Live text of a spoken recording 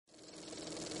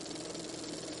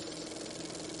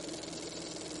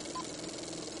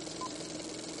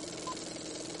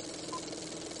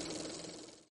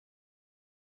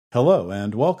Hello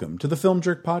and welcome to the Film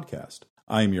Jerk Podcast.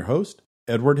 I am your host,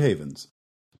 Edward Havens.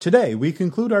 Today we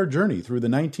conclude our journey through the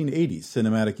 1980s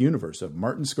cinematic universe of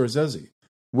Martin Scorsese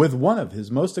with one of his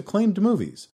most acclaimed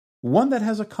movies, one that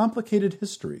has a complicated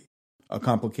history, a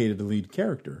complicated lead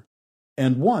character,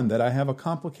 and one that I have a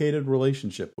complicated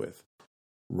relationship with,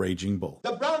 Raging Bull.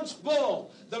 The Bronx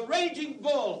Bull, the Raging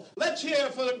Bull. Let's hear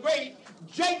for the great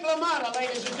Jake LaMotta,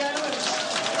 ladies and gentlemen.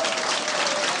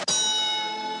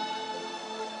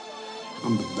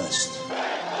 I'm the best.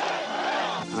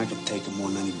 I can take him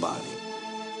more than anybody.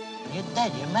 You're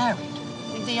dead. You're married.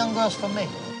 Leave the young girls for me.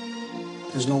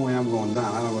 There's no way I'm going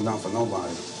down. I don't go down for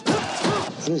nobody.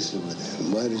 Listen with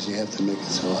him. Why does he have to make it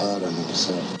so hard on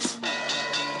himself?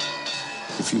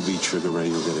 If you beat Sugar Ray,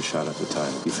 you'll get a shot at the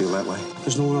title. You feel that way?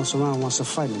 There's no one else around who wants to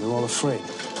fight me. They're all afraid.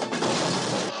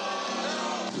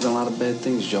 There's a lot of bad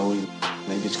things, Joey.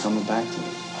 Maybe it's coming back to me.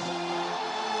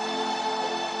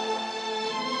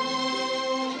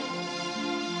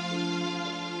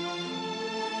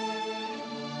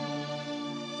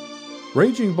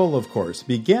 Raging Bull, of course,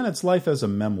 began its life as a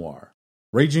memoir.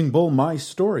 Raging Bull, My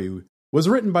Story was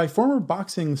written by former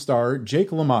boxing star Jake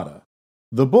LaMotta.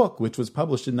 The book, which was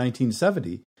published in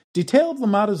 1970, detailed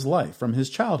LaMotta's life from his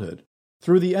childhood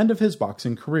through the end of his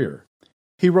boxing career.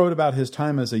 He wrote about his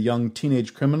time as a young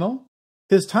teenage criminal,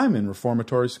 his time in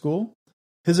reformatory school,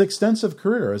 his extensive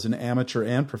career as an amateur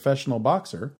and professional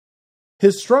boxer,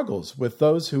 his struggles with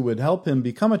those who would help him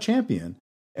become a champion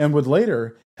and would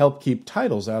later help keep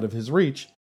titles out of his reach,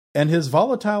 and his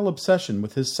volatile obsession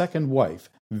with his second wife,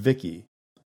 Vicky.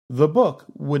 The book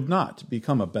would not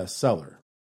become a bestseller.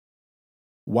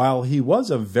 While he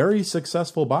was a very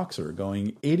successful boxer,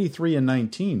 going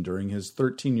 83-19 during his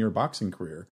 13-year boxing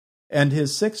career, and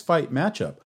his 6-fight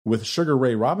matchup with Sugar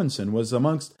Ray Robinson was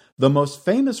amongst the most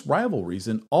famous rivalries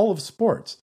in all of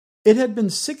sports, it had been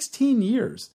 16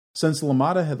 years since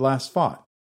LaMotta had last fought,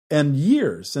 and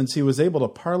years since he was able to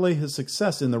parlay his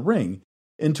success in the ring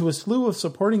into a slew of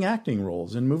supporting acting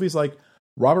roles in movies like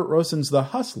Robert Rosen's The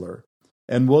Hustler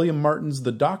and William Martin's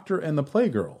The Doctor and the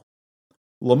Playgirl.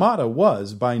 LaMotta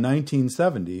was, by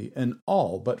 1970, an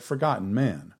all but forgotten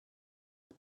man.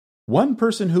 One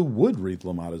person who would read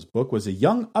LaMotta's book was a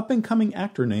young up-and-coming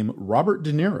actor named Robert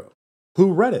De Niro,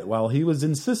 who read it while he was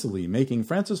in Sicily making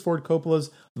Francis Ford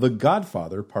Coppola's The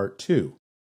Godfather Part 2.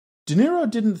 De Niro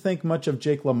didn't think much of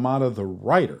Jake LaMotta the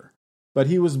writer, but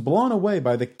he was blown away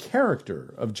by the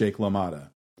character of Jake LaMotta.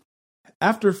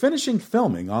 After finishing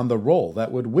filming on the role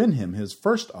that would win him his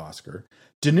first Oscar,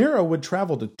 De Niro would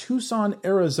travel to Tucson,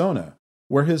 Arizona,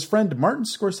 where his friend Martin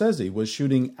Scorsese was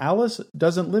shooting Alice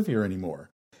Doesn't Live Here Anymore,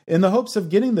 in the hopes of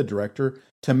getting the director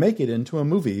to make it into a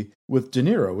movie with De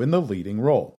Niro in the leading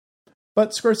role. But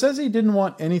Scorsese didn't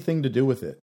want anything to do with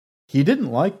it. He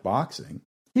didn't like boxing.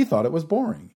 He thought it was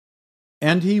boring.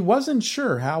 And he wasn't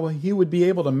sure how he would be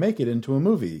able to make it into a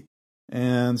movie,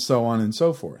 and so on and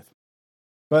so forth.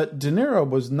 But De Niro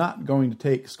was not going to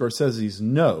take Scorsese's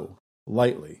no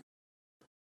lightly.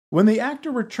 When the actor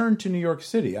returned to New York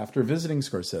City after visiting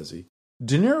Scorsese,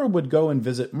 De Niro would go and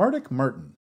visit Martic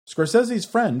Martin, Scorsese's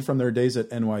friend from their days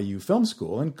at NYU Film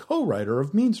School and co-writer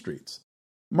of Mean Streets.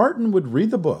 Martin would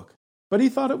read the book, but he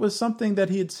thought it was something that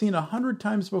he had seen 100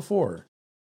 times before.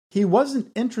 He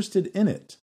wasn't interested in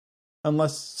it,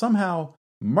 unless somehow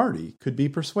Marty could be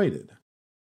persuaded.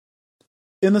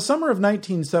 In the summer of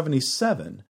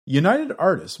 1977, United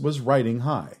Artists was riding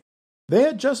high. They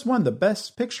had just won the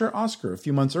Best Picture Oscar a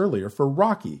few months earlier for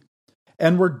Rocky,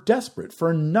 and were desperate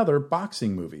for another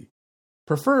boxing movie,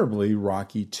 preferably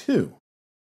Rocky II.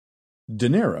 De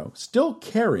Niro, still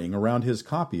carrying around his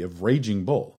copy of Raging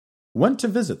Bull, went to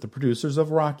visit the producers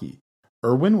of Rocky,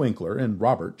 Irwin Winkler and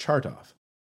Robert Chartoff.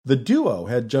 The duo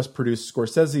had just produced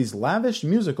Scorsese's lavish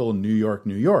musical New York,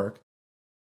 New York,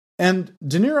 and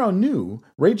De Niro knew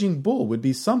Raging Bull would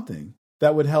be something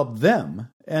that would help them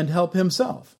and help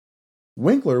himself.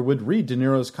 Winkler would read De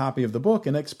Niro's copy of the book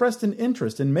and expressed an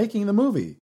interest in making the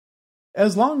movie,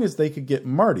 as long as they could get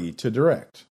Marty to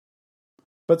direct.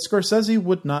 But Scorsese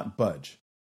would not budge,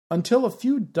 until a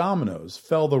few dominoes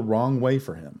fell the wrong way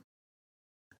for him.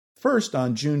 First,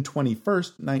 on June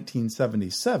 21st,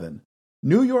 1977,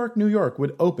 New York, New York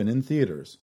would open in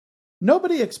theaters.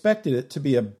 Nobody expected it to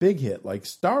be a big hit like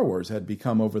Star Wars had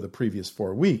become over the previous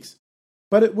 4 weeks,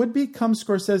 but it would become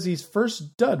Scorsese's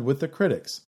first dud with the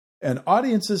critics, and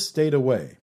audiences stayed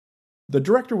away. The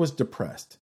director was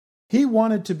depressed. He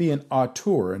wanted to be an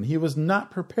auteur, and he was not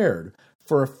prepared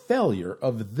for a failure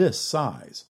of this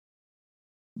size.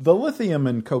 The lithium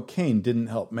and cocaine didn't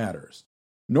help matters,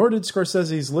 nor did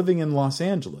Scorsese's living in Los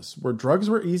Angeles, where drugs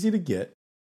were easy to get,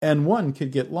 and one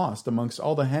could get lost amongst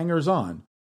all the hangers-on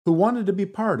who wanted to be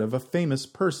part of a famous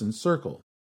person's circle.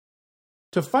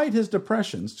 To fight his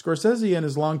depression, Scorsese and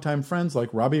his longtime friends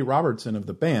like Robbie Robertson of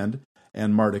the band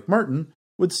and Martin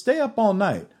would stay up all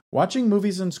night watching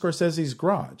movies in Scorsese's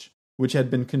garage, which had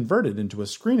been converted into a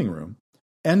screening room,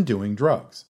 and doing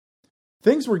drugs.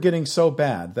 Things were getting so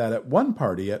bad that at one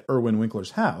party at Irwin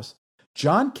Winkler's house,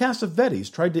 John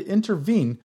Cassavetes tried to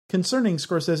intervene concerning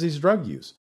Scorsese's drug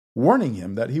use, warning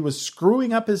him that he was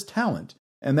screwing up his talent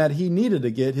and that he needed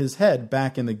to get his head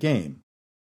back in the game.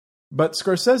 But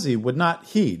Scorsese would not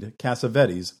heed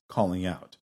Cassavetes' calling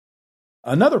out.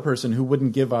 Another person who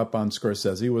wouldn't give up on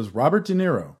Scorsese was Robert De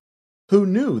Niro, who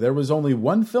knew there was only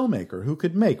one filmmaker who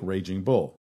could make Raging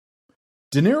Bull.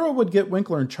 De Niro would get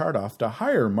Winkler and Chartoff to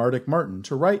hire Martin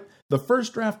to write the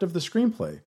first draft of the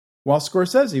screenplay, while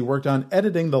Scorsese worked on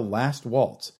editing The Last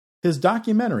Waltz, his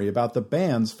documentary about the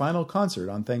band's final concert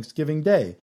on Thanksgiving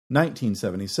Day,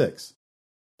 1976.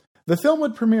 The film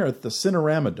would premiere at the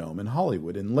Cinerama Dome in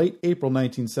Hollywood in late April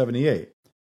 1978,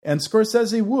 and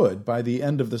Scorsese would, by the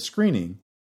end of the screening,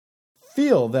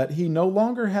 feel that he no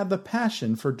longer had the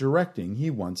passion for directing he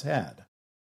once had.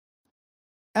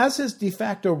 As his de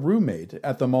facto roommate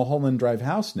at the Mulholland Drive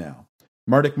house now,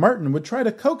 Martin would try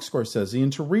to coax Scorsese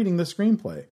into reading the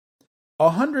screenplay.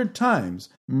 100 times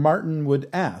Martin would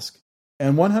ask,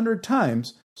 and 100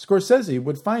 times Scorsese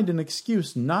would find an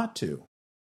excuse not to.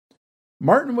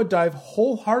 Martin would dive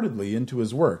wholeheartedly into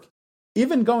his work,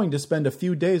 even going to spend a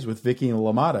few days with Vicky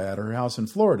LaMotta at her house in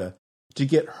Florida to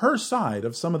get her side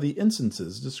of some of the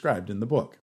instances described in the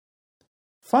book.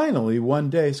 Finally, one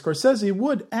day, Scorsese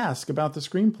would ask about the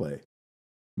screenplay.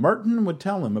 Martin would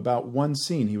tell him about one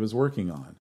scene he was working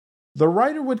on. The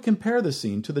writer would compare the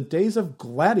scene to the days of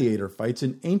gladiator fights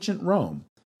in ancient Rome,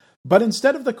 but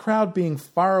instead of the crowd being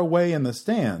far away in the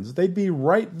stands, they'd be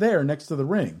right there next to the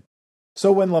ring.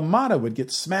 So when LaMotta would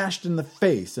get smashed in the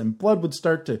face and blood would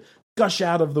start to gush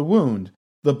out of the wound,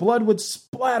 the blood would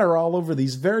splatter all over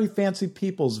these very fancy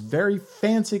people's very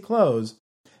fancy clothes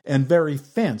and very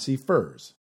fancy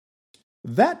furs.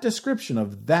 That description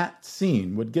of that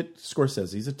scene would get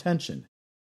Scorsese's attention.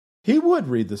 He would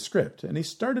read the script, and he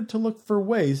started to look for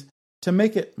ways to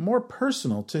make it more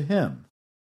personal to him.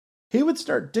 He would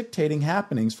start dictating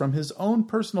happenings from his own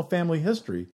personal family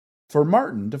history for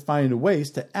Martin to find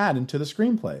ways to add into the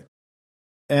screenplay.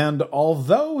 And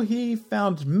although he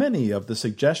found many of the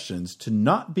suggestions to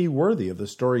not be worthy of the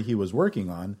story he was working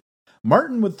on,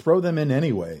 Martin would throw them in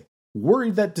anyway,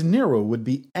 worried that De Niro would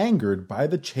be angered by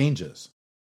the changes.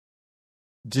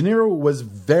 De Niro was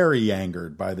very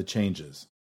angered by the changes.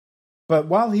 But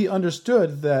while he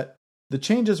understood that the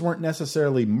changes weren't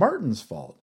necessarily Martin's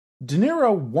fault, De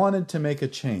Niro wanted to make a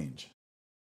change.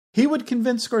 He would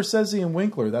convince Scorsese and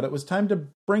Winkler that it was time to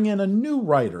bring in a new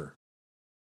writer.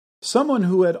 Someone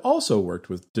who had also worked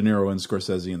with De Niro and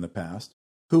Scorsese in the past,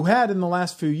 who had in the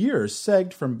last few years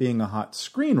segged from being a hot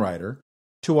screenwriter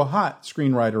to a hot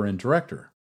screenwriter and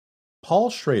director. Paul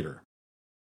Schrader.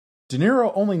 De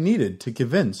Niro only needed to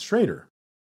convince Schrader.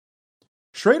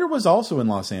 Schrader was also in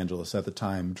Los Angeles at the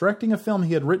time, directing a film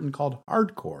he had written called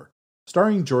Hardcore,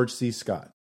 starring George C.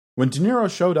 Scott, when De Niro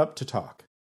showed up to talk.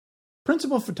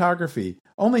 Principal photography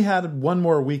only had one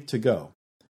more week to go,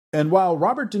 and while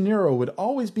Robert De Niro would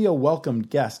always be a welcomed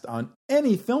guest on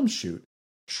any film shoot,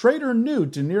 Schrader knew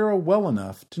De Niro well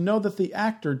enough to know that the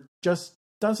actor just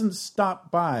doesn't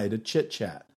stop by to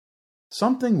chit-chat.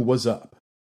 Something was up.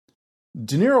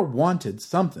 De Niro wanted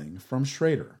something from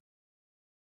Schrader.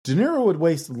 De Niro would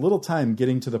waste little time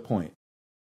getting to the point.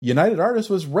 United Artists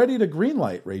was ready to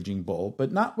greenlight Raging Bull,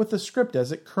 but not with the script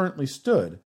as it currently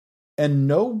stood, and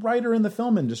no writer in the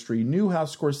film industry knew how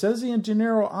Scorsese and De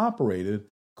Niro operated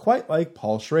quite like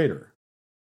Paul Schrader.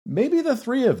 Maybe the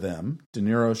three of them, De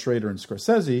Niro, Schrader, and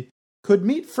Scorsese, could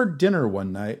meet for dinner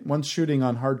one night once shooting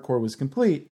on Hardcore was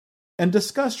complete and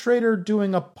discuss Schrader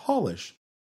doing a polish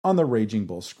on the Raging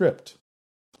Bull script.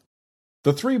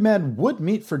 The three men would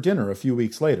meet for dinner a few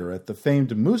weeks later at the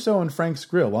famed Musso and Frank's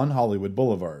Grill on Hollywood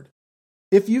Boulevard.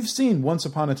 If you've seen Once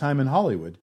Upon a Time in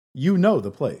Hollywood, you know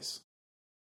the place.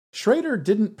 Schrader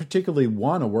didn't particularly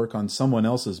want to work on someone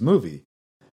else's movie,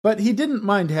 but he didn't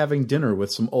mind having dinner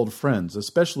with some old friends,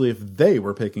 especially if they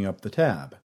were picking up the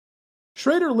tab.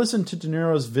 Schrader listened to De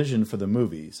Niro's vision for the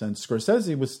movie, since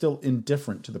Scorsese was still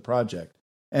indifferent to the project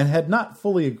and had not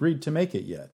fully agreed to make it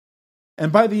yet,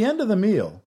 and by the end of the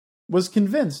meal, was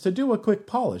convinced to do a quick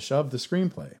polish of the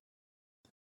screenplay.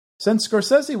 Since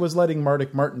Scorsese was letting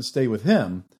Martin stay with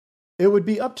him, it would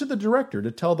be up to the director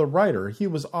to tell the writer he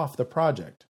was off the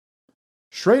project.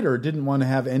 Schrader didn't want to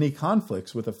have any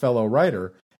conflicts with a fellow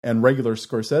writer and regular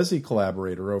Scorsese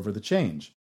collaborator over the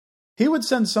change. He would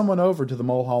send someone over to the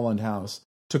Mulholland house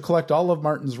to collect all of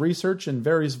Martin's research and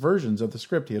various versions of the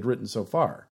script he had written so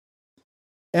far.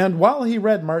 And while he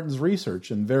read Martin's research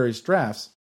and various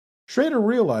drafts, Schrader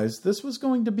realized this was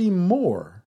going to be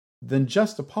more than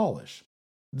just a polish.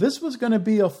 This was going to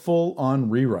be a full-on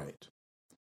rewrite.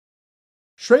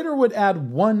 Schrader would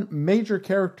add one major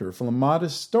character from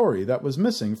LaMotta's story that was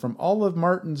missing from all of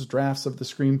Martin's drafts of the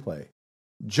screenplay,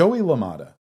 Joey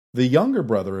LaMotta, the younger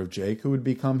brother of Jake who would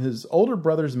become his older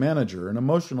brother's manager and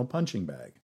emotional punching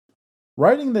bag.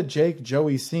 Writing the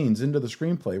Jake-Joey scenes into the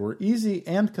screenplay were easy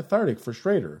and cathartic for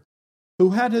Schrader,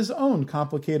 who had his own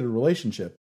complicated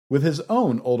relationship with his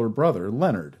own older brother,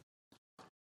 Leonard.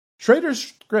 Schrader's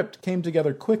script came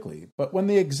together quickly, but when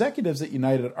the executives at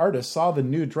United Artists saw the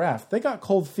new draft, they got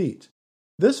cold feet.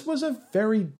 This was a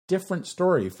very different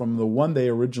story from the one they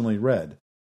originally read,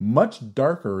 much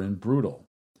darker and brutal.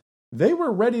 They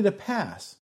were ready to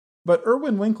pass, but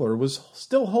Irwin Winkler was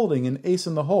still holding an ace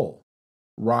in the hole,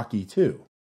 Rocky II.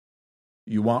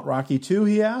 You want Rocky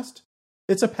II, he asked?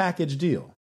 It's a package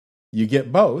deal. You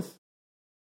get both,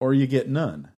 or you get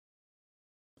none.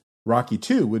 Rocky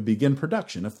II would begin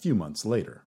production a few months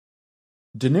later.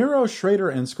 De Niro, Schrader,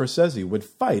 and Scorsese would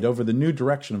fight over the new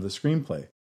direction of the screenplay,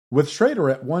 with Schrader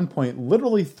at one point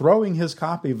literally throwing his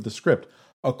copy of the script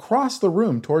across the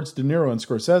room towards De Niro and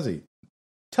Scorsese,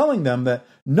 telling them that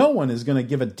no one is going to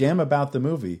give a damn about the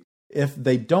movie if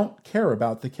they don't care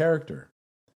about the character.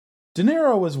 De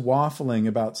Niro was waffling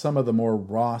about some of the more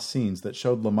raw scenes that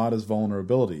showed LaMotta's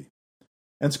vulnerability,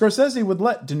 and Scorsese would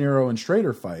let De Niro and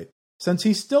Schrader fight, since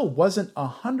he still wasn't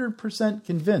 100%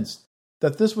 convinced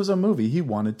that this was a movie he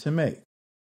wanted to make.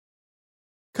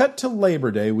 Cut to Labor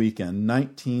Day weekend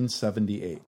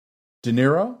 1978. De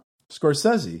Niro,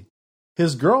 Scorsese,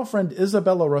 his girlfriend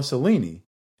Isabella Rossellini,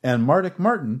 and Martic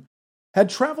Martin had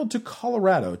traveled to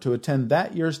Colorado to attend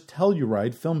that year's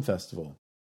Telluride Film Festival.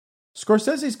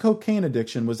 Scorsese's cocaine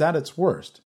addiction was at its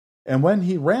worst, and when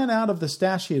he ran out of the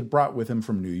stash he had brought with him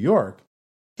from New York,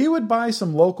 he would buy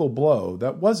some local blow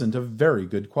that wasn't of very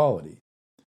good quality.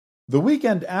 The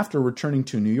weekend after returning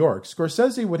to New York,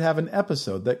 Scorsese would have an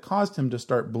episode that caused him to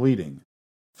start bleeding.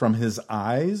 From his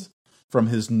eyes, from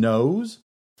his nose,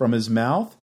 from his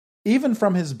mouth, even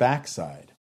from his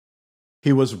backside.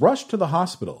 He was rushed to the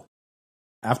hospital.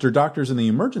 After doctors in the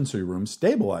emergency room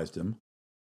stabilized him,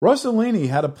 Rossellini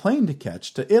had a plane to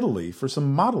catch to Italy for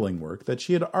some modeling work that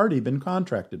she had already been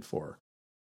contracted for.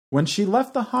 When she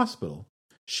left the hospital,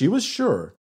 she was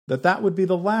sure that that would be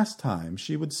the last time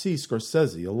she would see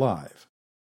Scorsese alive.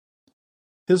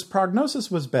 His prognosis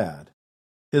was bad.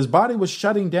 His body was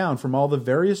shutting down from all the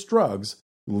various drugs,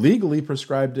 legally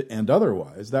prescribed and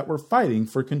otherwise, that were fighting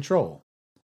for control.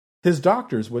 His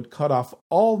doctors would cut off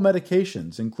all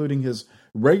medications, including his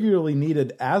regularly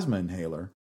needed asthma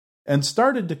inhaler, and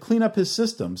started to clean up his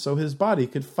system so his body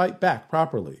could fight back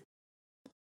properly.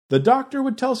 The doctor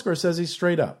would tell Scorsese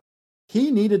straight up,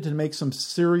 he needed to make some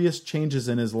serious changes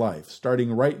in his life,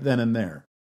 starting right then and there,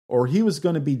 or he was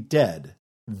going to be dead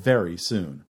very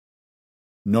soon.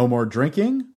 No more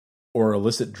drinking, or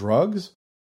illicit drugs,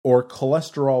 or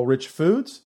cholesterol-rich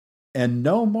foods, and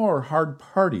no more hard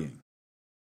partying.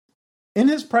 In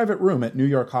his private room at New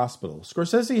York Hospital,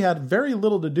 Scorsese had very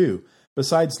little to do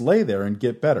besides lay there and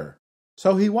get better,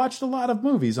 so he watched a lot of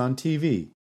movies on TV.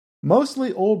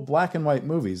 Mostly old black and white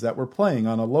movies that were playing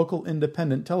on a local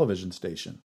independent television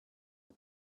station.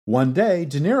 One day,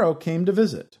 De Niro came to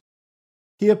visit.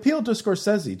 He appealed to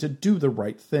Scorsese to do the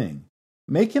right thing,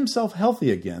 make himself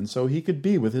healthy again so he could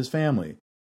be with his family,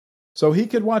 so he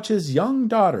could watch his young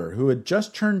daughter, who had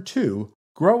just turned 2,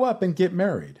 grow up and get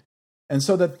married, and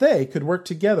so that they could work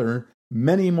together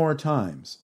many more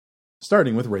times,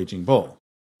 starting with Raging Bull.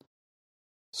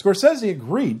 Scorsese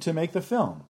agreed to make the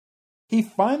film. He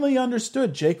finally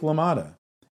understood Jake LaMotta.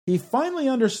 He finally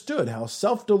understood how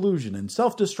self-delusion and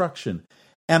self-destruction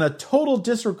and a total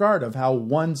disregard of how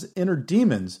one's inner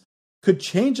demons could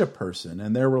change a person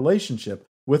and their relationship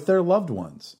with their loved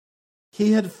ones.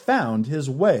 He had found his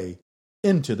way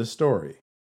into the story.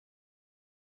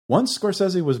 Once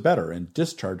Scorsese was better and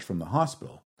discharged from the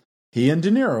hospital, he and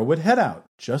De Niro would head out,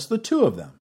 just the two of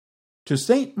them, to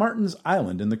St. Martin's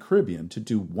Island in the Caribbean to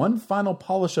do one final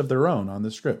polish of their own on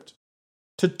the script,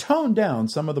 to tone down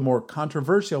some of the more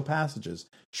controversial passages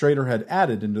Schrader had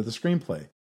added into the screenplay,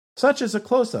 such as a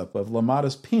close-up of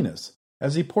LaMotta's penis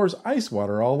as he pours ice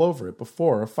water all over it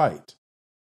before a fight.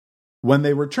 When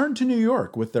they returned to New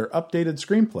York with their updated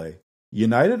screenplay,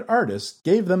 United Artists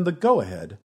gave them the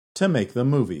go-ahead to make the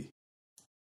movie.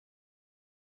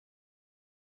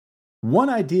 One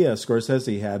idea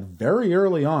Scorsese had very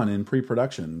early on in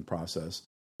pre-production process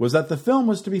was that the film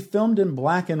was to be filmed in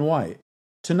black and white,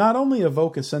 to not only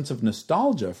evoke a sense of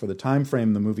nostalgia for the time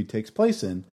frame the movie takes place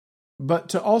in, but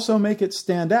to also make it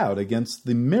stand out against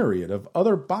the myriad of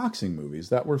other boxing movies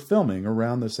that were filming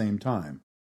around the same time.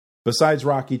 Besides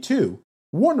Rocky II,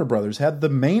 Warner Brothers had the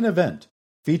main event,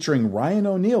 featuring Ryan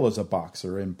O'Neal as a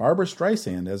boxer and Barbra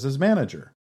Streisand as his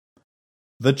manager.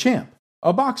 The Champ,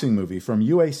 a boxing movie from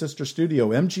UA sister studio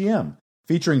MGM,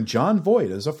 featuring John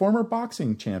Voight as a former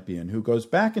boxing champion who goes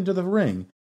back into the ring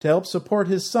to help support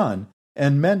his son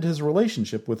and mend his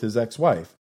relationship with his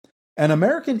ex-wife. And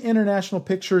American International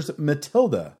Pictures'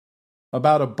 Matilda,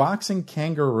 about a boxing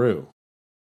kangaroo.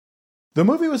 The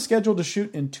movie was scheduled to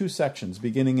shoot in 2 sections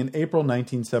beginning in April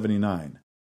 1979.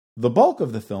 The bulk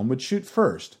of the film would shoot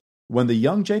first, when the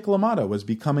young Jake LaMotta was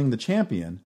becoming the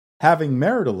champion, having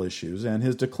marital issues and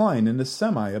his decline into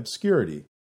semi-obscurity.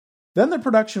 Then the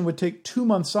production would take 2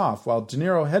 months off while De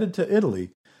Niro headed to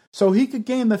Italy so he could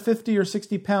gain the 50 or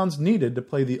 60 pounds needed to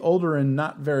play the older and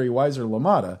not very wiser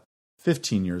LaMotta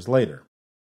 15 years later.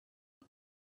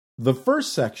 The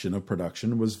first section of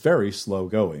production was very slow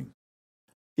going.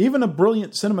 Even a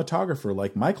brilliant cinematographer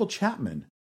like Michael Chapman,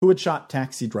 who had shot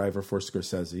Taxi Driver for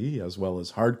Scorsese, as well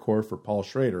as Hardcore for Paul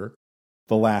Schrader,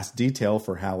 The Last Detail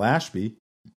for Hal Ashby,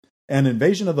 and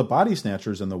Invasion of the Body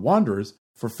Snatchers and the Wanderers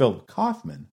for Philip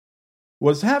Kaufman,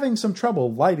 was having some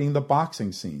trouble lighting the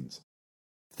boxing scenes.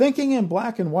 Thinking in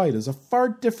black and white is a far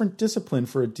different discipline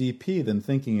for a DP than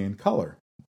thinking in color.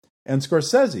 And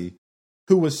Scorsese,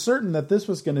 who was certain that this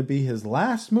was going to be his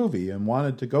last movie and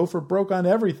wanted to go for broke on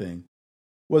everything,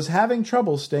 was having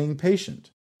trouble staying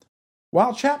patient.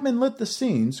 While Chapman lit the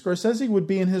scene, Scorsese would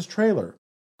be in his trailer,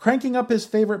 cranking up his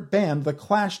favorite band, The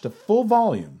Clash, to full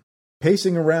volume,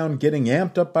 pacing around getting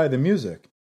amped up by the music,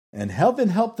 and heaven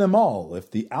help them all if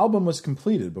the album was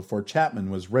completed before Chapman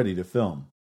was ready to film.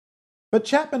 But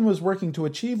Chapman was working to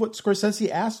achieve what Scorsese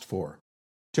asked for,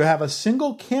 to have a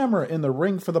single camera in the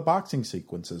ring for the boxing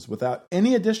sequences without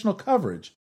any additional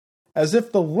coverage, as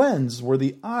if the lens were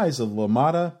the eyes of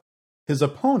LaMotta, his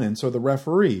opponents, or the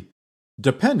referee,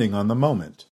 depending on the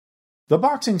moment. The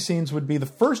boxing scenes would be the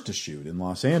first to shoot in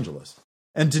Los Angeles,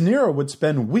 and De Niro would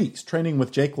spend weeks training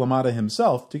with Jake LaMotta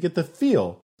himself to get the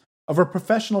feel of a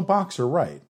professional boxer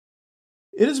right.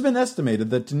 It has been estimated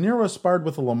that De Niro sparred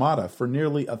with LaMotta for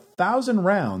nearly 1,000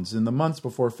 rounds in the months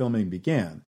before filming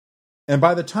began, and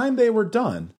by the time they were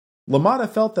done, LaMotta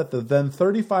felt that the then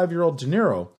 35-year-old De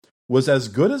Niro was as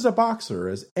good as a boxer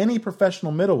as any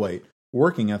professional middleweight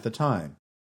working at the time.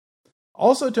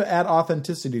 Also, to add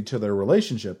authenticity to their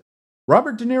relationship,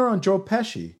 Robert De Niro and Joe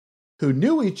Pesci, who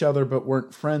knew each other but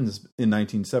weren't friends in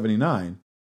 1979,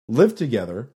 lived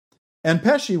together, and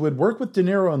Pesci would work with De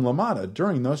Niro and LaMotta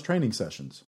during those training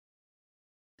sessions.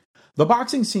 The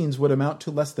boxing scenes would amount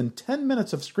to less than 10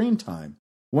 minutes of screen time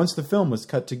once the film was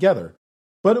cut together,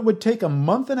 but it would take a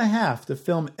month and a half to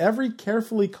film every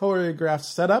carefully choreographed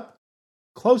setup,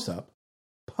 close-up,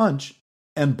 punch,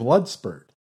 and blood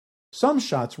spurt. Some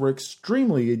shots were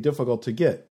extremely difficult to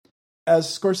get, as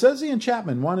Scorsese and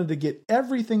Chapman wanted to get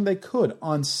everything they could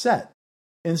on set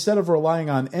instead of relying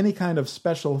on any kind of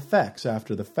special effects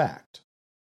after the fact.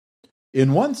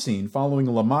 In one scene, following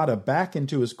LaMotta back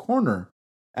into his corner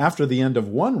after the end of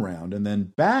one round and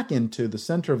then back into the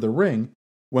center of the ring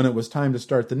when it was time to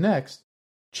start the next,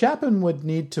 Chapman would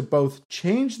need to both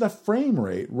change the frame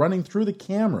rate running through the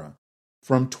camera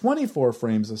from 24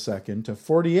 frames a second to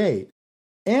 48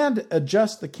 and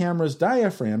adjust the camera's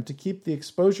diaphragm to keep the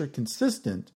exposure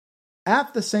consistent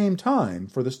at the same time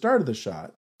for the start of the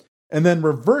shot, and then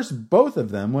reverse both of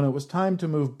them when it was time to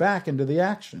move back into the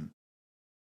action.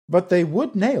 But they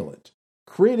would nail it,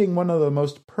 creating one of the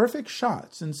most perfect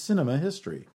shots in cinema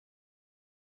history.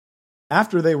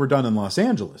 After they were done in Los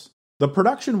Angeles, the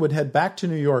production would head back to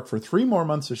New York for 3 more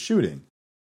months of shooting,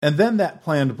 and then that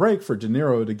planned break for De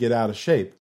Niro to get out of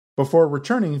shape, before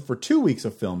returning for 2 weeks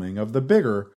of filming of the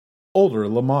bigger, older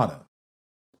LaMotta.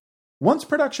 Once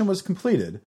production was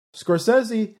completed,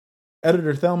 Scorsese,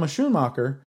 editor Thelma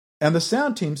Schoonmaker, and the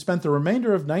sound team spent the remainder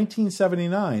of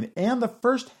 1979 and the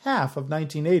first half of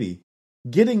 1980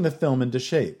 getting the film into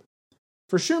shape.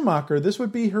 For Schoonmaker, this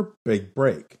would be her big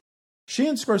break. She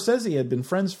and Scorsese had been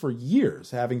friends for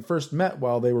years, having first met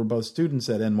while they were both students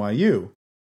at NYU,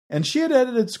 and she had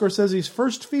edited Scorsese's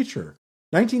first feature,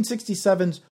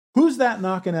 1967's Who's That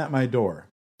Knockin' at My Door?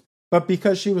 But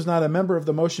because she was not a member of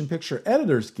the Motion Picture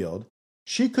Editors Guild,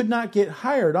 she could not get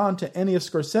hired onto any of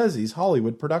Scorsese's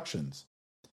Hollywood productions.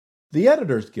 The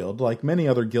Editors Guild, like many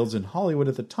other guilds in Hollywood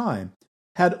at the time,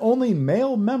 had only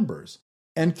male members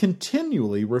and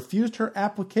continually refused her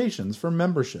applications for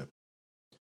membership.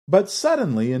 But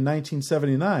suddenly, in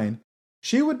 1979,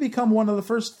 she would become one of the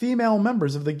first female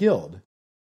members of the guild.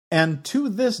 And to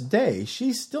this day,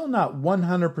 she's still not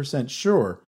 100%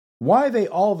 sure why they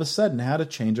all of a sudden had a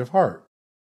change of heart.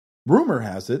 Rumor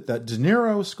has it that De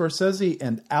Niro, Scorsese,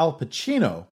 and Al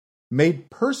Pacino made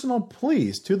personal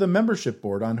pleas to the membership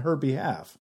board on her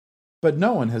behalf, but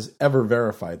no one has ever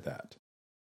verified that.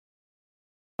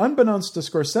 Unbeknownst to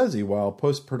Scorsese, while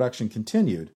post-production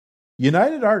continued,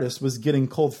 United Artists was getting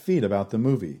cold feet about the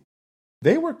movie.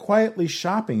 They were quietly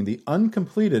shopping the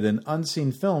uncompleted and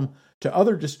unseen film to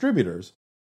other distributors,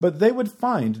 but they would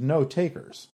find no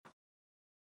takers.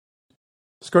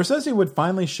 Scorsese would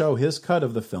finally show his cut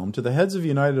of the film to the heads of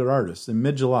United Artists in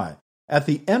mid-July at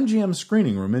the MGM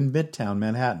screening room in Midtown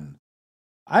Manhattan.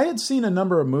 I had seen a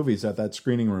number of movies at that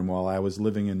screening room while I was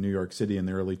living in New York City in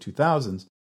the early 2000s,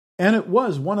 and it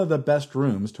was one of the best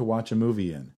rooms to watch a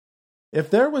movie in. If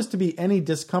there was to be any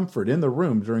discomfort in the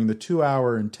room during the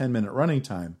 2-hour and 10-minute running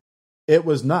time, it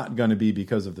was not going to be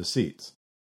because of the seats.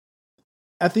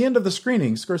 At the end of the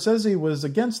screening, Scorsese was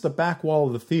against the back wall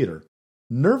of the theater,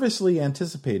 nervously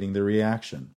anticipating the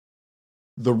reaction.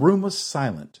 The room was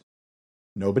silent.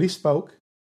 Nobody spoke.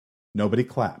 Nobody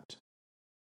clapped.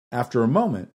 After a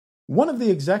moment, one of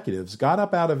the executives got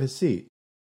up out of his seat,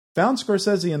 found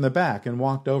Scorsese in the back, and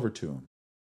walked over to him.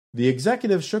 The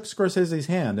executive shook Scorsese's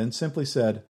hand and simply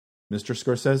said, "Mr.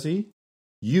 Scorsese,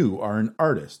 you are an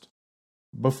artist,"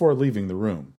 before leaving the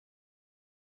room.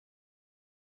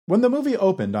 When the movie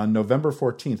opened on November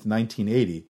 14th,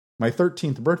 1980, my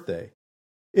 13th birthday,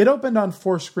 it opened on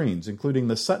 4 screens, including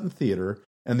the Sutton Theater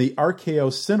and the RKO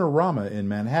Cinerama in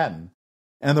Manhattan,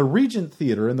 and the Regent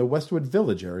Theater in the Westwood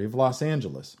Village area of Los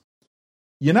Angeles.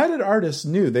 United Artists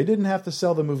knew they didn't have to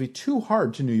sell the movie too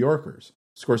hard to New Yorkers,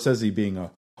 Scorsese being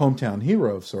a hometown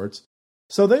hero of sorts,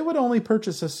 so they would only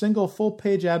purchase a single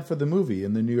full-page ad for the movie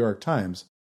in the New York Times,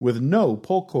 with no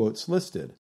pull quotes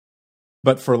listed.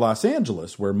 But for Los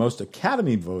Angeles, where most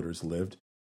Academy voters lived,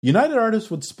 United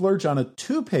Artists would splurge on a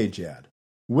 2-page ad,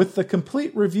 with the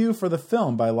complete review for the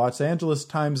film by Los Angeles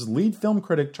Times lead film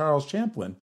critic Charles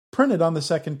Champlin printed on the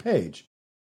second page,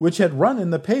 which had run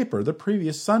in the paper the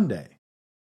previous Sunday.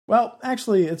 Well,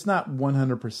 actually, it's not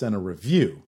 100% a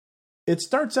review. It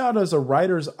starts out as a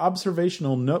writer's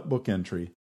observational notebook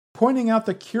entry, pointing out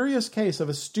the curious case of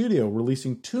a studio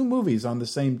releasing 2 movies on the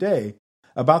same day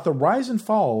about the rise and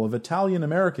fall of Italian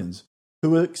Americans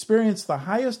who experience the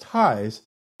highest highs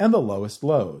and the lowest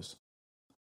lows.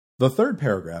 The third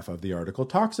paragraph of the article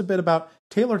talks a bit about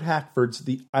Taylor Hackford's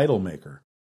The Idolmaker,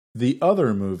 the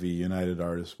other movie United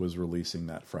Artists was releasing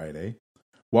that Friday,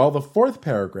 while the fourth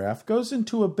paragraph goes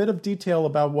into a bit of detail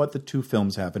about what the 2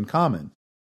 films have in common.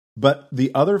 But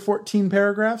the other 14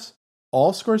 paragraphs,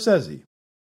 all Scorsese,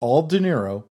 all De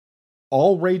Niro,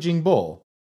 all Raging Bull,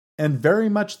 and very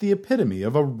much the epitome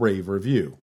of a rave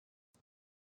review.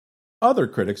 Other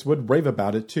critics would rave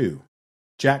about it too.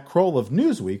 Jack Kroll of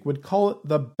Newsweek would call it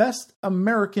the best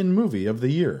American movie of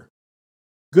the year.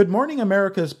 Good Morning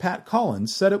America's Pat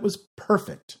Collins said it was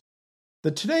perfect.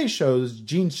 The Today Show's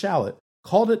Gene Shalit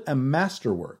called it a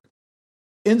masterwork.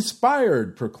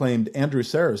 Inspired, proclaimed Andrew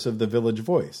Saris of The Village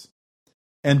Voice.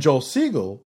 And Joel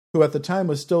Siegel, who at the time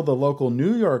was still the local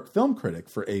New York film critic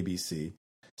for ABC,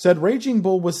 said Raging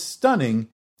Bull was stunning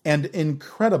and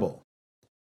incredible.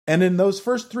 And in those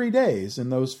first 3 days, in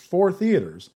those 4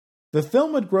 theaters, the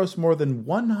film would gross more than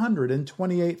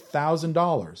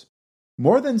 $128,000,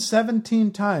 more than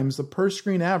 17 times the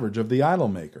per-screen average of The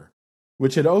Idolmaker,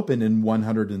 which had opened in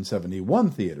 171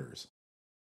 theaters.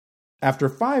 After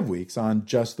 5 weeks on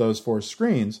just those 4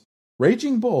 screens,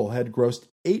 Raging Bull had grossed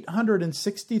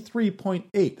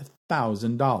 $863.8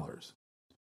 thousand.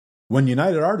 When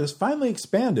United Artists finally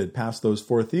expanded past those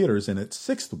 4 theaters in its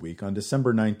 6th week on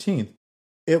December 19th,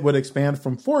 it would expand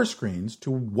from 4 screens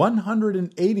to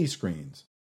 180 screens.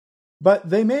 But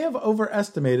they may have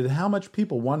overestimated how much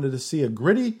people wanted to see a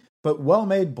gritty but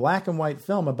well-made black and white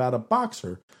film about a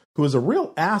boxer who was a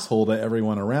real asshole to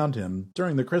everyone around him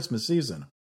during the Christmas season.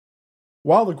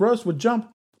 While the gross would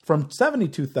jump from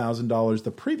 $72,000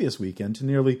 the previous weekend to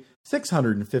nearly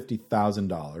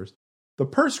 $650,000, the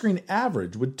per-screen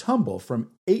average would tumble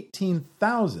from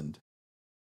 $18,000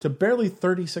 to barely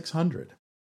 $3,600.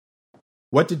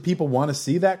 What did people want to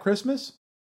see that Christmas?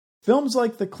 Films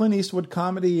like the Clint Eastwood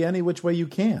comedy Any Which Way You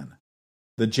Can,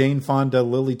 the Jane Fonda,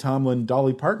 Lily Tomlin,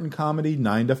 Dolly Parton comedy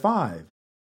 9 to 5,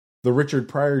 the Richard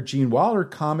Pryor, Gene Wilder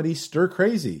comedy Stir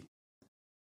Crazy,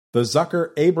 the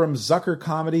Zucker Abrams Zucker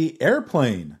comedy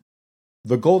Airplane,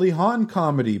 the Goldie Hawn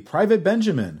comedy Private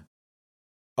Benjamin,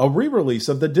 a re-release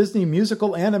of the Disney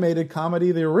musical animated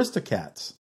comedy The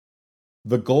Aristocats,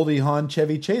 the Goldie Hawn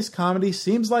Chevy Chase comedy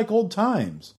Seems Like Old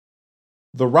Times,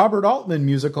 the Robert Altman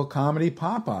musical comedy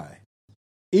Popeye,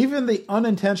 even the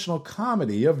unintentional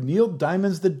comedy of Neil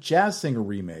Diamond's The Jazz Singer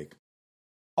remake.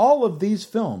 All of these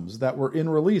films that were in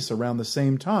release around the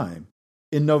same time,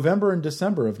 in November and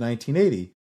December of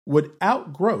 1980, would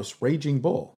outgross Raging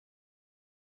Bull.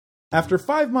 After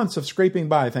 5 months of scraping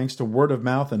by thanks to word of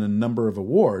mouth and a number of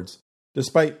awards,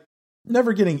 despite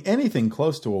never getting anything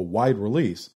close to a wide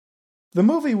release, the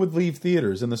movie would leave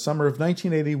theaters in the summer of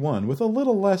 1981 with a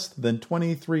little less than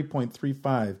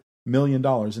 $23.35 million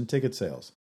in ticket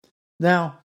sales.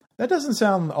 Now, that doesn't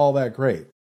sound all that great,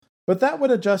 but that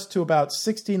would adjust to about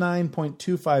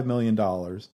 $69.25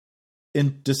 million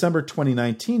in December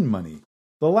 2019 money,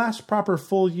 the last proper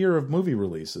full year of movie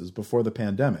releases before the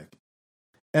pandemic.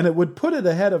 And it would put it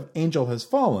ahead of Angel Has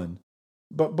Fallen,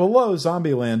 but below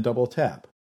Zombieland Double Tap.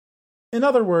 In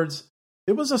other words,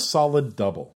 it was a solid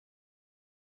double.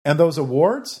 And those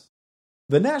awards?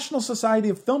 The National Society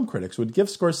of Film Critics would give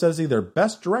Scorsese their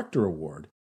Best Director award,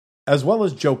 as well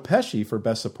as Joe Pesci for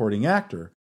Best Supporting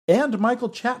Actor, and Michael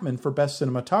Chapman for Best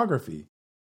Cinematography,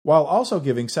 while also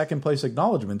giving second-place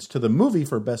acknowledgments to the movie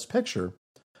for Best Picture,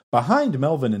 behind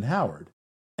Melvin and Howard,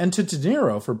 and to De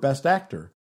Niro for Best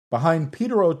Actor, behind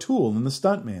Peter O'Toole in The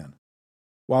Stuntman,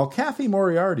 while Kathy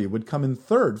Moriarty would come in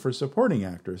third for Supporting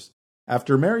Actress,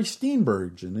 after Mary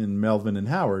Steenburgen in Melvin and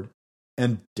Howard,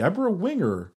 and Deborah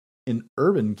Winger in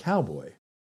Urban Cowboy.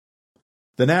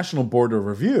 The National Board of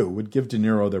Review would give De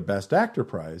Niro their Best Actor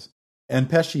prize, and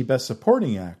Pesci Best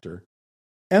Supporting Actor,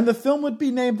 and the film would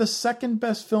be named the second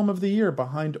best film of the year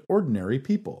behind Ordinary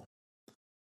People.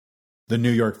 The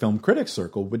New York Film Critics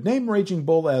Circle would name Raging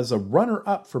Bull as a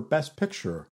runner-up for Best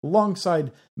Picture,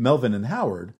 alongside Melvin and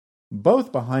Howard,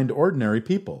 both behind Ordinary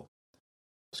People.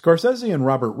 Scorsese and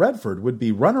Robert Redford would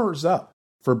be runners-up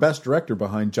for Best Director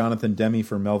behind Jonathan Demme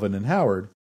for Melvin and Howard,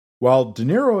 while De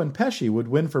Niro and Pesci would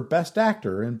win for Best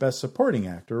Actor and Best Supporting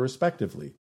Actor,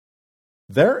 respectively.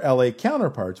 Their LA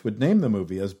counterparts would name the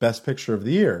movie as Best Picture of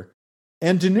the Year,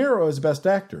 and De Niro as Best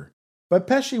Actor, but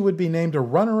Pesci would be named a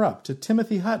runner-up to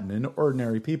Timothy Hutton in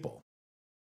Ordinary People.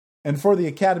 And for the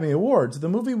Academy Awards, the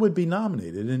movie would be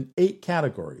nominated in 8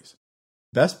 categories: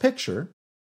 Best Picture,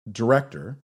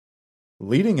 Director,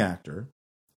 Leading Actor,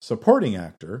 Supporting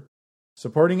Actor,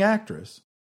 Supporting Actress,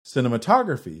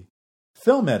 Cinematography,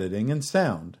 Film Editing, and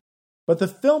Sound. But the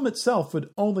film itself would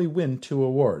only win 2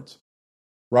 awards.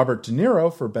 Robert De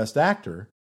Niro for Best Actor,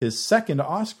 his second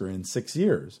Oscar in 6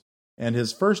 years, and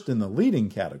his first in the leading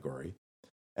category,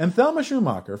 and Thelma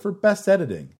Schumacher for Best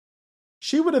Editing.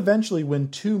 She would eventually win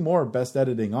 2 more Best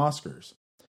Editing Oscars,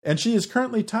 and she is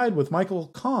currently tied with Michael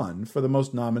Kahn for the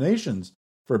most nominations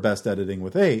for Best Editing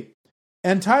with 8,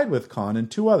 and tied with Kahn and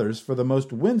 2 others for the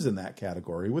most wins in that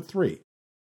category with 3.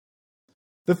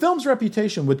 The film's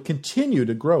reputation would continue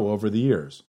to grow over the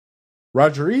years.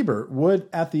 Roger Ebert would,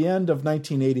 at the end of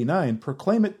 1989,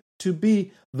 proclaim it to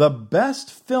be the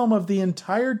best film of the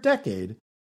entire decade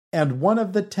and one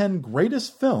of the 10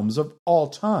 greatest films of all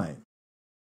time.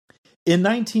 In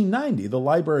 1990, the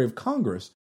Library of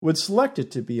Congress would select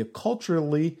it to be a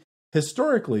culturally,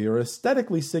 historically, or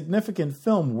aesthetically significant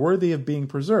film worthy of being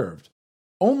preserved,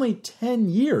 only 10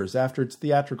 years after its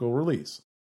theatrical release.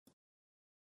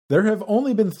 There have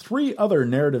only been 3 other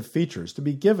narrative features to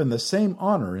be given the same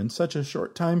honor in such a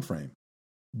short time frame: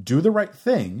 Do the Right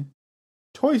Thing,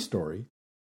 Toy Story,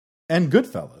 and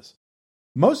Goodfellas.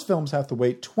 Most films have to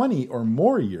wait 20 or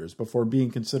more years before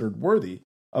being considered worthy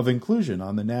of inclusion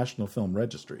on the National Film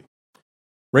Registry.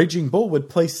 Raging Bull would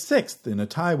place 6th in a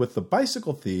tie with The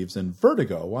Bicycle Thieves and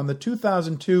Vertigo on the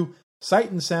 2002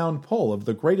 Sight and Sound poll of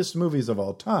the greatest movies of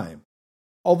all time,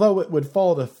 although it would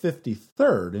fall to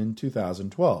 53rd in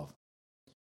 2012.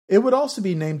 It would also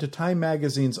be named to Time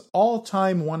Magazine's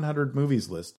All-Time 100 Movies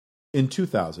list in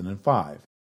 2005.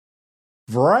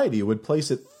 Variety would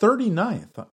place it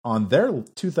 39th on their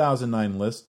 2009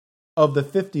 list of the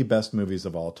 50 best movies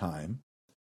of all time,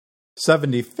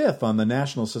 75th on the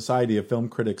National Society of Film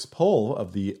Critics poll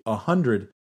of the 100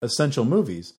 essential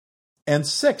movies, and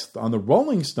 6th on the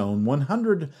Rolling Stone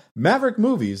 100 Maverick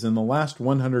Movies in the Last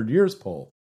 100 Years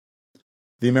poll.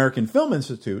 The American Film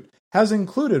Institute has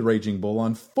included Raging Bull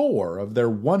on 4 of their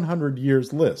 100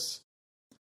 Years lists.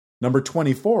 Number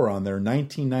 24 on their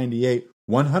 1998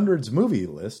 100s movie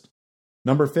list,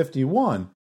 number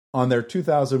 51 on their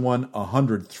 2001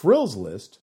 100 Thrills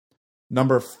list,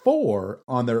 number 4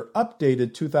 on their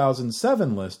updated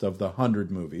 2007 list of the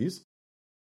 100 movies,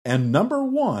 and number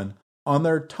 1 on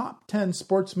their top 10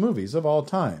 sports movies of all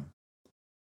time.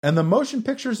 And the Motion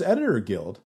Pictures Editor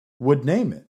Guild would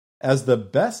name it as the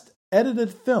best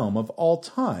edited film of all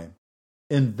time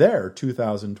in their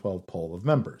 2012 poll of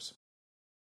members.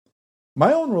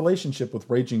 My own relationship with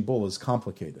Raging Bull is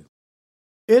complicated.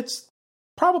 It's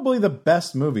probably the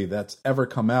best movie that's ever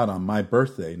come out on my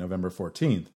birthday, November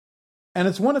 14th, and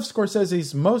it's one of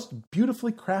Scorsese's most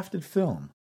beautifully crafted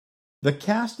film. The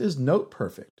cast is note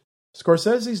perfect.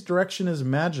 Scorsese's direction is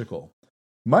magical.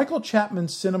 Michael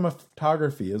Chapman's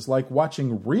cinematography is like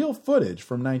watching real footage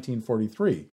from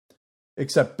 1943,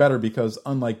 except better because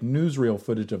unlike newsreel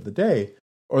footage of the day,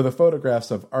 or the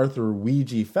photographs of Arthur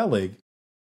Weegee Felig,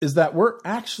 is that we're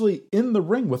actually in the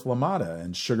ring with LaMotta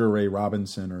and Sugar Ray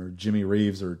Robinson or Jimmy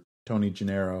Reeves or Tony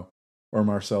Gennaro or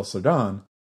Marcel Cerdan,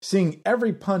 seeing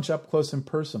every punch up close and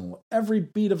personal, every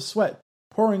bead of sweat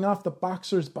pouring off the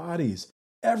boxers' bodies,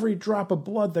 every drop of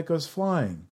blood that goes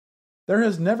flying. There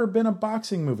has never been a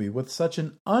boxing movie with such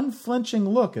an unflinching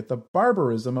look at the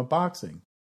barbarism of boxing.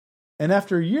 And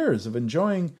after years of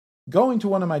enjoying going to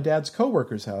one of my dad's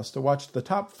coworkers' house to watch the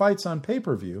top fights on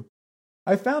pay-per-view,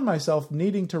 I found myself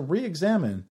needing to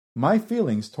re-examine my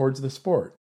feelings towards the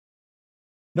sport.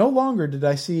 No longer did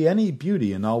I see any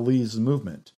beauty in Ali's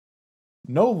movement.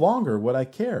 No longer would I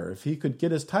care if he could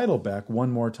get his title back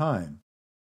one more time.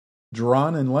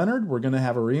 Duran and Leonard were going to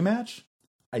have a rematch?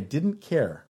 I didn't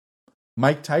care.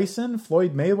 Mike Tyson,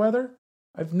 Floyd Mayweather?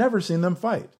 I've never seen them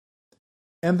fight.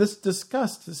 And this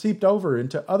disgust seeped over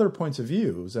into other points of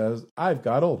view as I've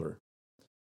got older.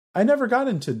 I never got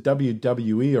into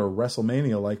WWE or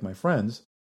WrestleMania like my friends.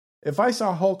 If I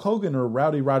saw Hulk Hogan or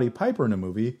Roddy Piper in a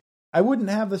movie, I wouldn't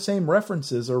have the same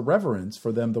references or reverence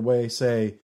for them the way,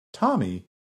 say, Tommy,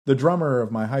 the drummer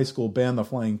of my high school band The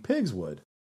Flying Pigs, would.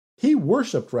 He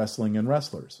worshipped wrestling and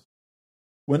wrestlers.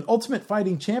 When Ultimate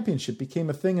Fighting Championship became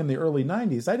a thing in the early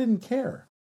 90s, I didn't care.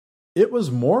 It was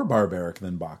more barbaric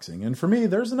than boxing, and for me,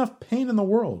 there's enough pain in the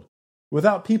world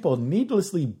without people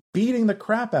needlessly beating the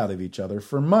crap out of each other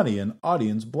for money and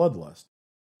audience bloodlust.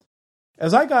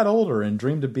 As I got older and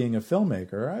dreamed of being a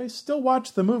filmmaker, I still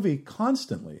watched the movie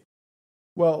constantly.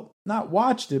 Well, not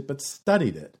watched it, but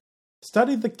studied it.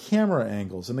 Studied the camera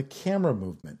angles and the camera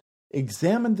movement,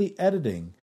 examined the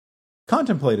editing,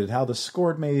 contemplated how the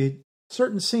score made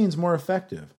certain scenes more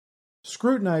effective,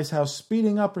 scrutinized how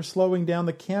speeding up or slowing down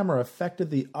the camera affected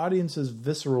the audience's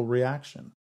visceral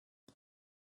reaction.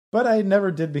 But I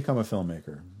never did become a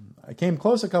filmmaker. I came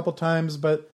close a couple times,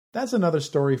 but that's another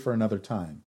story for another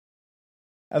time.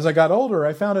 As I got older,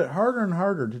 I found it harder and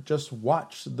harder to just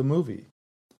watch the movie.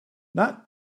 Not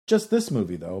just this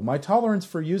movie, though. My tolerance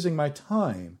for using my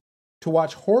time to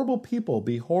watch horrible people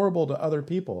be horrible to other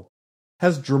people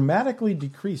has dramatically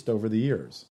decreased over the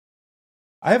years.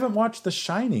 I haven't watched The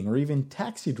Shining or even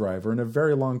Taxi Driver in a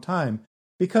very long time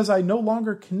because I no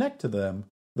longer connect to them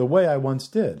the way I once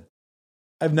did.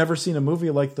 I've never seen a movie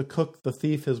like The Cook, The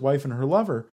Thief, His Wife, and Her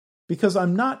Lover because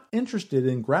I'm not interested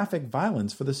in graphic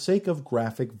violence for the sake of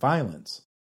graphic violence.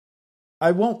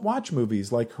 I won't watch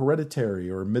movies like Hereditary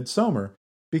or Midsommar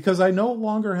because I no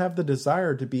longer have the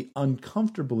desire to be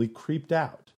uncomfortably creeped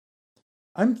out.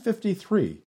 I'm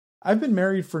 53. I've been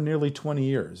married for nearly 20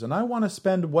 years, and I want to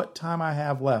spend what time I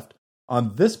have left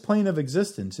on this plane of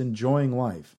existence enjoying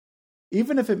life,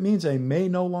 even if it means I may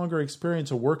no longer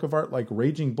experience a work of art like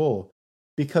Raging Bull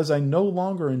because I no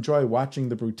longer enjoy watching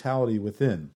the brutality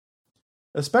within.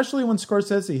 Especially when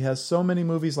Scorsese has so many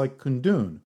movies like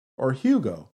Kundun or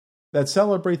Hugo that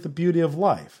celebrate the beauty of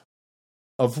life,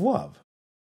 of love,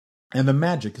 and the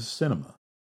magic of cinema.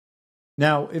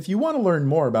 Now, if you want to learn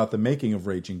more about the making of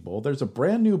Raging Bull, there's a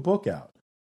brand new book out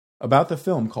about the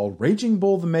film called Raging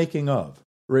Bull: The Making Of,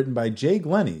 written by Jay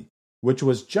Glenny, which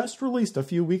was just released a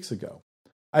few weeks ago.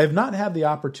 I have not had the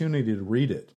opportunity to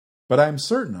read it, but I'm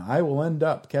certain I will end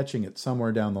up catching it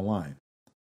somewhere down the line.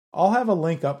 I'll have a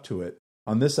link up to it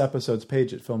on this episode's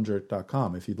page at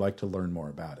filmjerk.com if you'd like to learn more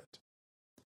about it.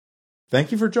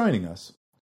 Thank you for joining us.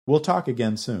 We'll talk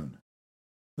again soon.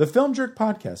 The Film Jerk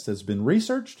podcast has been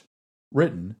researched,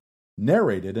 written,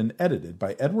 narrated, and edited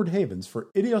by Edward Havens for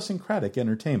Idiosyncratic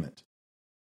Entertainment.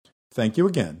 Thank you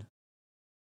again.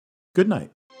 Good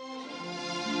night.